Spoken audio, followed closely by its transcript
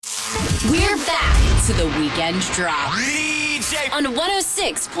We're back to the Weekend Drop on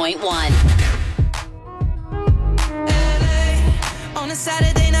 106.1. LA, on a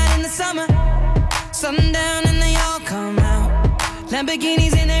Saturday night in the summer, sundown and they all come out.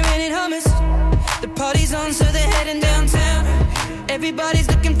 Lamborghinis and they rented Hummers. The party's on, so they're heading downtown. Everybody's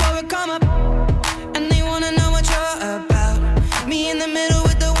looking for a come up, and they wanna know what you're about. Me in the middle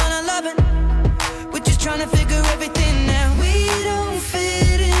with the one I love it. We're just trying to figure everything out. We don't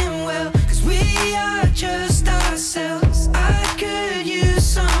fit in well, cause we are just ourselves. I could use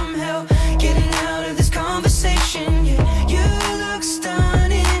some help getting out of this conversation. Yeah, you look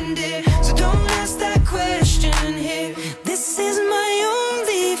stunning, dear, so don't ask that question here. This is my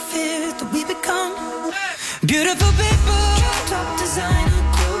only fear, that we become beautiful people. Top designer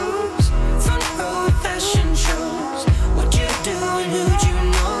clothes, front row fashion shows. What you do and who'd you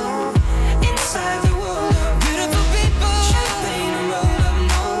know? Inside the world of beautiful people. Champagne and roll up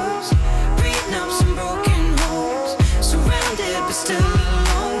nose, prenups and broken homes. Surrounded but still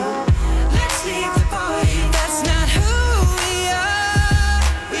alone. Let's leave the party. That's not who we are.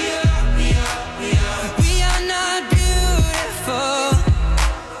 We are not beautiful.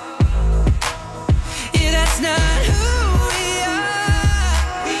 Yeah, that's not who we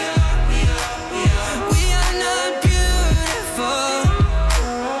are. We are not beautiful.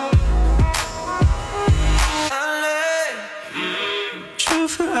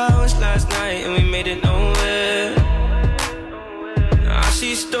 Drove for hours last night and we made it nowhere. I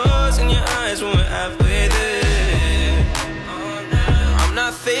see stars in your eyes when we're halfway there. I'm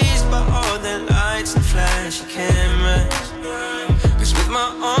not fazed by all the lights and flashy cameras, cause with my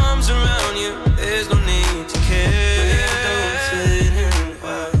arms around you, there's no need to care. We don't fit in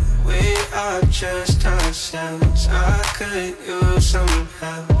well, we are just ourselves. I could use some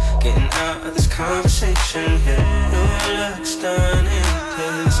help getting out of this conversation here. You look stunning,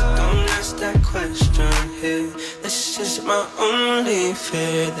 dear, so don't ask that question here. This is my only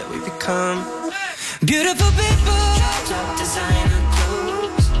fear, that we become beautiful people. Top designer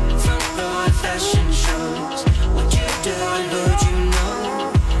clothes, front row fashion shows. What you do and who'd you know?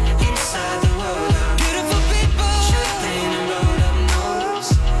 Inside the world of beautiful people. Champagne and roll up nose,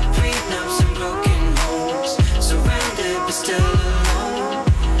 prenups and broken homes. Surrounded but still alone.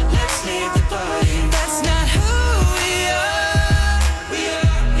 Let's leave the party. That's not who we are. We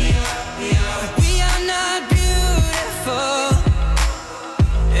are not beautiful.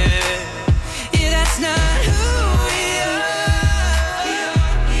 Yeah, that's not who we are.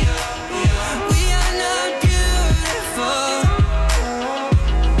 We are not beautiful.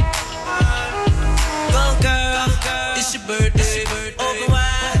 Go girl, it's your birthday. Open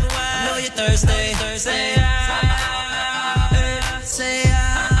wide, I know you're thirsty. Say say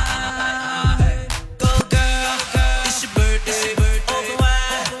go girl, it's your birthday. Open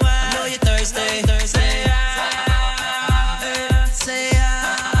wide, I know you're thirsty. Say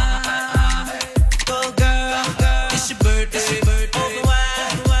go girl, it's your birthday. Open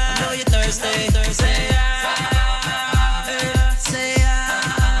wide, I know you're thirsty. Say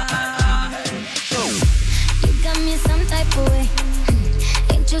You got me some type of way.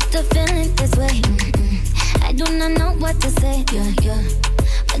 Ain't just a feeling this way. I do not know what to say, yeah.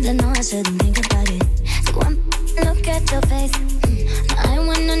 But I know I shouldn't think about it. So one look at your face. I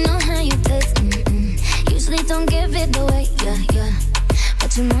wanna know how you taste. Usually don't give it away, yeah.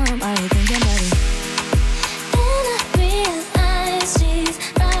 But you know I'm already thinking about it. And I realize she's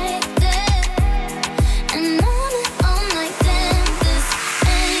right there. And on and on like damn, this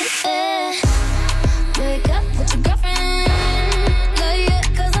ain't it. Wake up with your girlfriend. Yeah,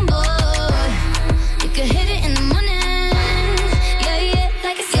 cause I'm bored. You can hit it in the morning. Yeah,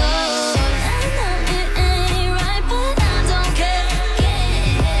 like it's yours. I know it ain't right, but I don't care.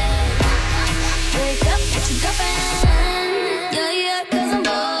 Yeah. Wake up with your girlfriend. Yeah, cause I'm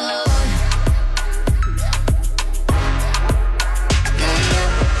bored.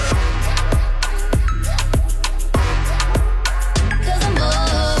 Cause I'm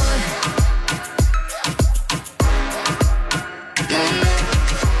bored.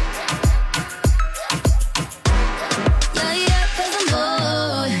 Yeah, cause I'm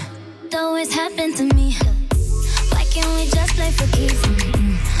bored. It always happened to me. Why can't we just play for keeps?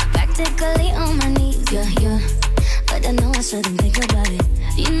 Practically on my knees, yeah. But I know I shouldn't think about it.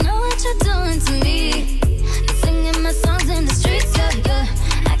 You know what you're doing to me. You're singing my songs in the streets, yeah.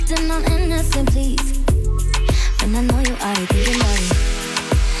 Acting all innocent, please. When I know you already thinking about it.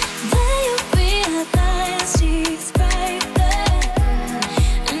 Then you realize she's right there.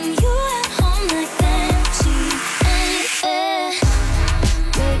 And you at home like that, she ain't there.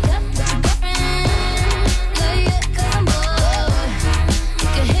 Wake up with your girlfriend. Yeah, cause I'm bored. You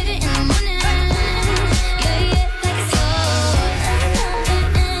can hit it in the morning.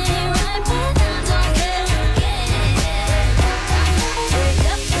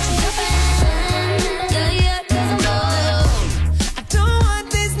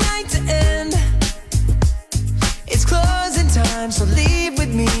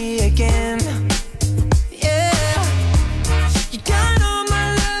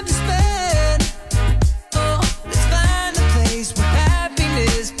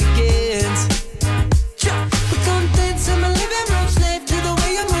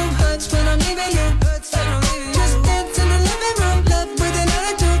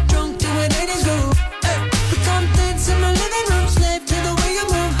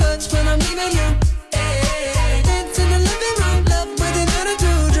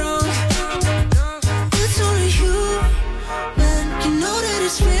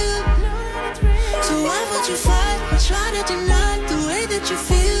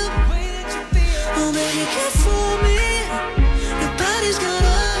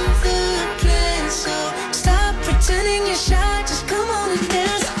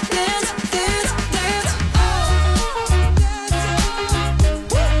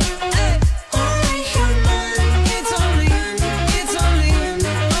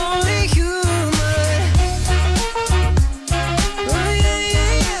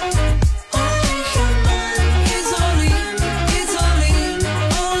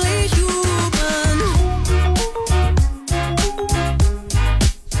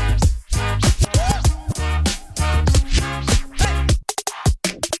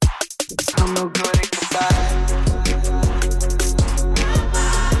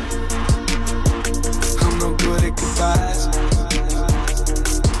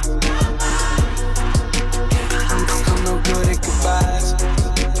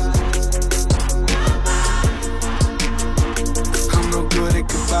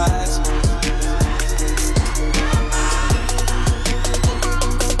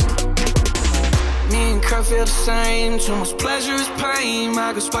 same. Too much pleasure is pain.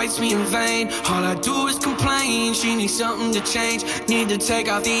 My girl spites me in vain. All I do is complain. She needs something to change. Need to take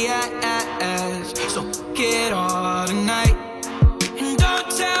off the ass. So get all tonight. And don't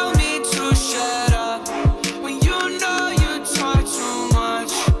tell me to shut up when you know you talk too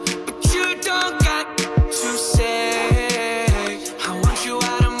much, but you don't got to say. I want you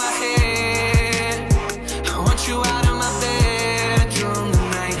out of my head. I want you out of my bedroom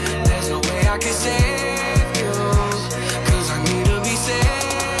tonight. There's no way I can save you, 'cause I need to be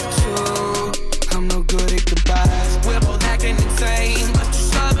saved too. I'm no good at goodbyes. We're both acting insane, but you're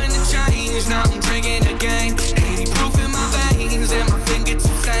stubborn to change. Now I'm drinking again. 80 proof in my veins and my fingertips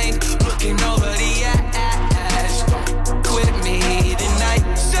stained. Looking over the ash. Don't quit me tonight.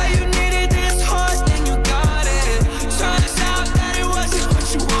 Say you needed this hard, then you got it. Turn us out that it wasn't what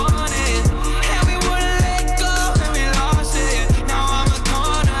you wanted, and we wouldn't let go, and we lost it. Now I'm a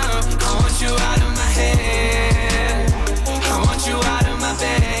corner. I want you out of my head. I want you out of my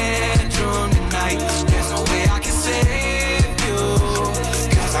bedroom tonight. There's no way I can save you,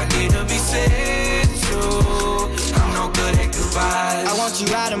 'cause I need to be saved too. I'm no good at goodbyes. I want you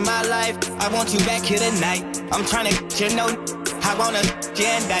out of my life. I want you back here tonight. I'm trying to get you know. I wanna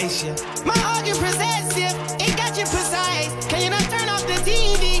indict you. My heart you possessive. It got you precise. Can you not turn off the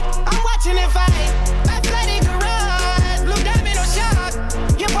TV? I'm watching it fight. Left flooded garage. Blue diamond or shot.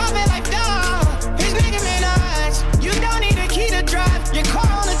 You're popping like dog. It's Nicki Minaj. You don't need a key to drive. Your car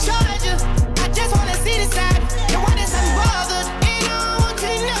on a charger. I just wanna see the side. The one that's unbothered. And I want you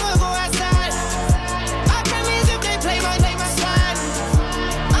to never go outside. I promise if they play my slide.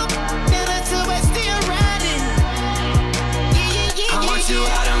 I'm gonna till we're still riding. I want you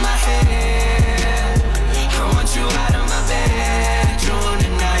out of my head. I want you out of my bedroom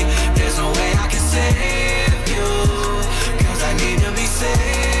tonight. There's no way I can save you, 'cause I need to be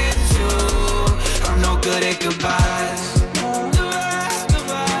saved too. I'm no good at goodbyes. Goodbye,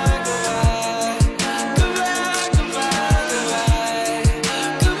 goodbye, goodbye. Goodbye, goodbye, goodbye.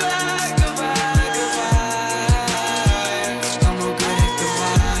 Goodbye, goodbye, goodbye. I'm no good at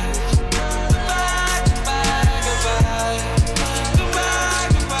goodbyes. Goodbye, goodbye, goodbye. Goodbye,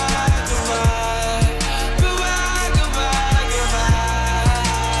 goodbye, goodbye. Goodbye, goodbye, goodbye.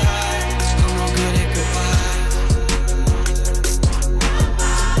 I'm no good at goodbyes.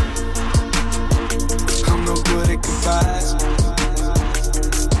 I'm no good at goodbyes.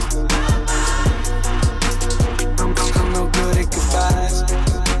 I'm no good at goodbyes.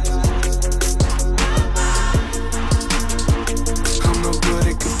 I'm no good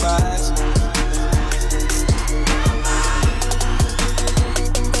at goodbyes.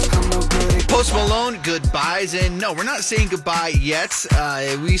 I'm no good at Post Malone, goodbyes. And no, we're not saying goodbye yet.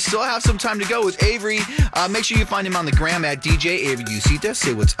 We still have some time to go with Avery. Make sure you find him on the gram at DJ Avery Usita.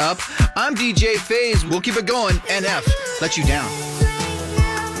 Say what's up. I'm DJ FaZe. We'll keep it going. NF, let you down.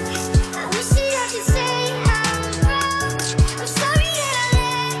 I wish that I could say I'm wrong. I'm sorry that I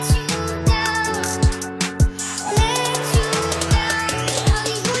let you down. Let you down. All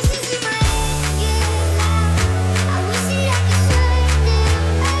these voices in my head get loud. I wish that I could shut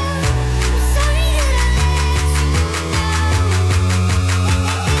them out. I'm sorry that I let you down.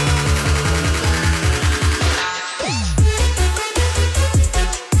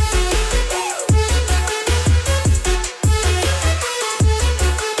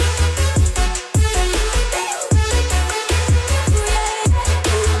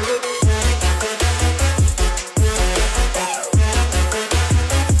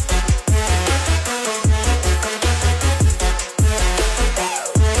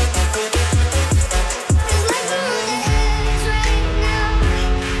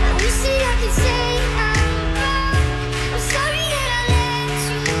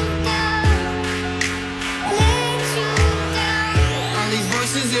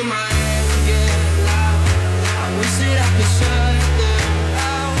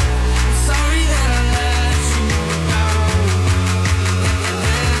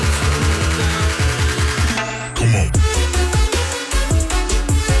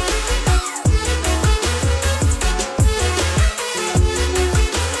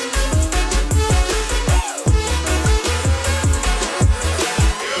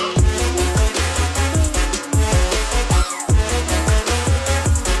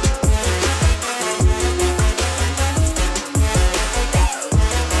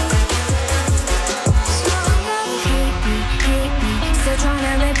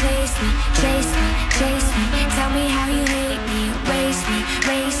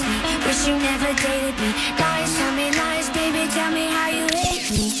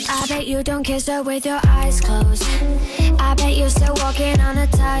 bet you don't kiss her with your eyes closed. I bet you're still walking on a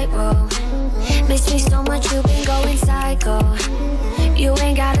tightrope. Miss me so much, you've been going psycho. You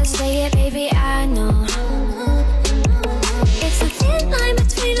ain't gotta say it, baby, I know. It's a thin line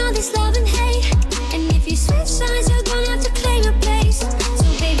between all this love and hate. And if you switch sides, you're gonna have to claim your place. So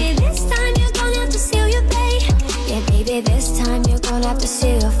baby, this time you're gonna have to seal your fate. Yeah, baby, this time you're gonna have to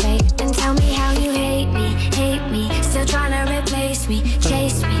seal your fate. And tell me how you hate me, still trying to replace me,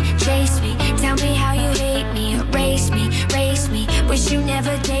 chase me, chase me. Tell me how you hate me, erase me, race me. Wish you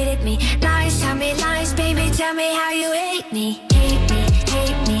never dated me. Lies, tell me lies, baby, tell me how you hate me,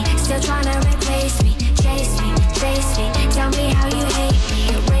 still trying to replace me, chase me, chase me. Tell me how you hate me,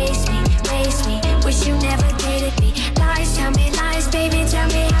 erase me, race me. Wish you never dated me. Lies, tell me lies, baby, tell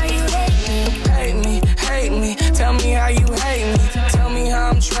me how you hate me. Hate me, tell me how you hate me. Tell me how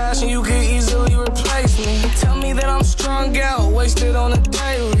I'm trash and you can easily replace me. Tell me that I'm strung out, wasted on a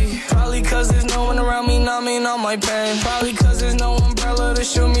daily. Probably cause there's no one around me numbing all my pain. Probably cause there's no umbrella to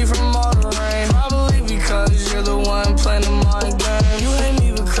shield me from all the rain. Probably because you're the one playing the mind game. You hate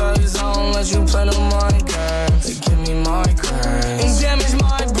me because I don't let you play the mind game. They give me migraines and damage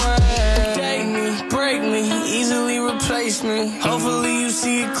my brain. Date me, break me, easily replace me. Hopefully you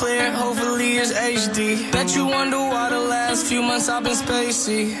see it clear, hopefully it's HD. Bet you wonder why the last few months I've been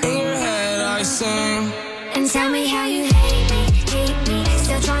spacey. In your head I sing. And tell me how you hate me,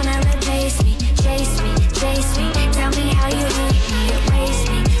 still trying to replace me, chase me, chase me. Tell me how you hate me, erase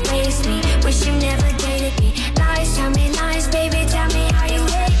me, race me. Wish you never dated me. Lies, tell me lies, baby, tell me how you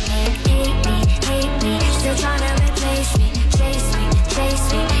hate me, still trying to replace me, chase me, chase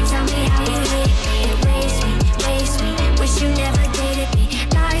me. Tell me how you hate me, erase me, race me. Wish you never dated me.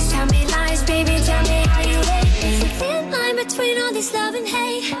 Lies, tell me lies, baby, tell me how you hate me. There's a thin line between all this love and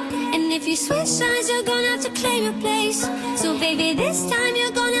hate. And if you switch sides, you're gonna have to claim your place. So baby, this time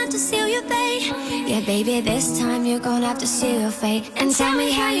you're gonna have to seal your fate. Yeah, baby, this time you're gonna have to seal your fate. And tell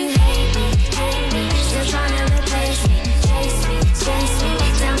me how you hate me, still trying to replace me, chase me, chase me.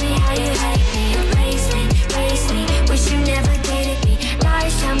 Tell me how you hate me, erase me, race me. Wish you never dated me.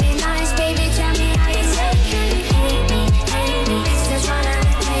 Lies, tell me lies, baby, tell me how you hate me, still trying to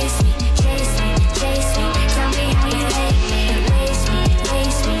replace me, chase me, chase me. Tell me how you hate me, erase me,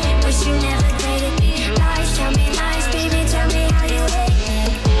 race me. Wish you never dated me. Lies, tell me lies, baby, tell me how you hate me.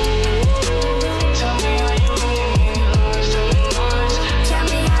 Tell me how you hate me. Tell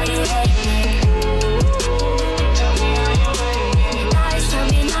me how you hate me. Tell me how you hate me. Lies, tell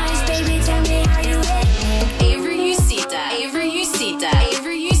me lies, baby, tell me how you hate me. Avery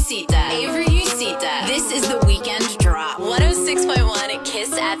Usita. This is the weekend drop. 106.1 at Kiss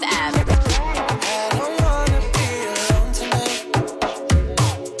FM.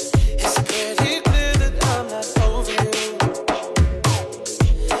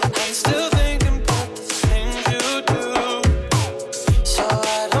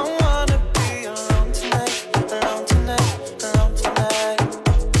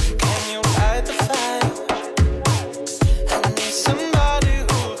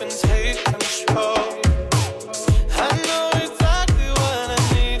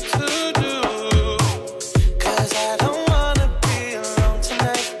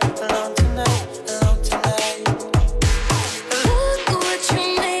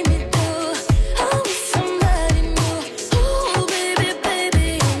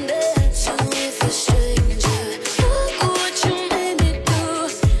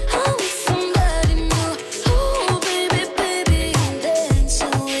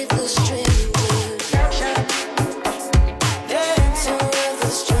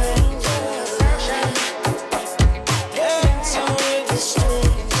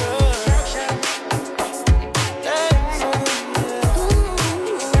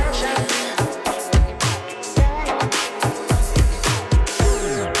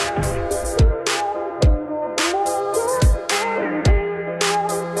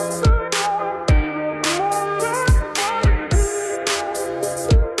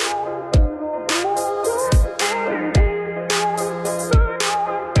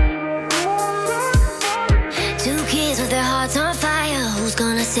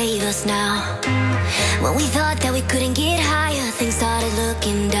 Save us now. When we thought that we couldn't get higher, things started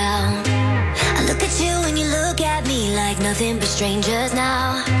looking down. I look at you and you look at me like nothing but strangers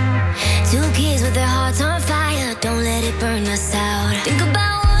now. Two kids with their hearts on fire, don't let it burn us out. Think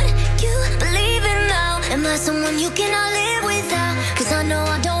about what you believe in now. Am I someone you cannot live without? 'Cause I know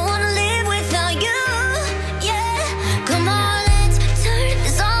I don't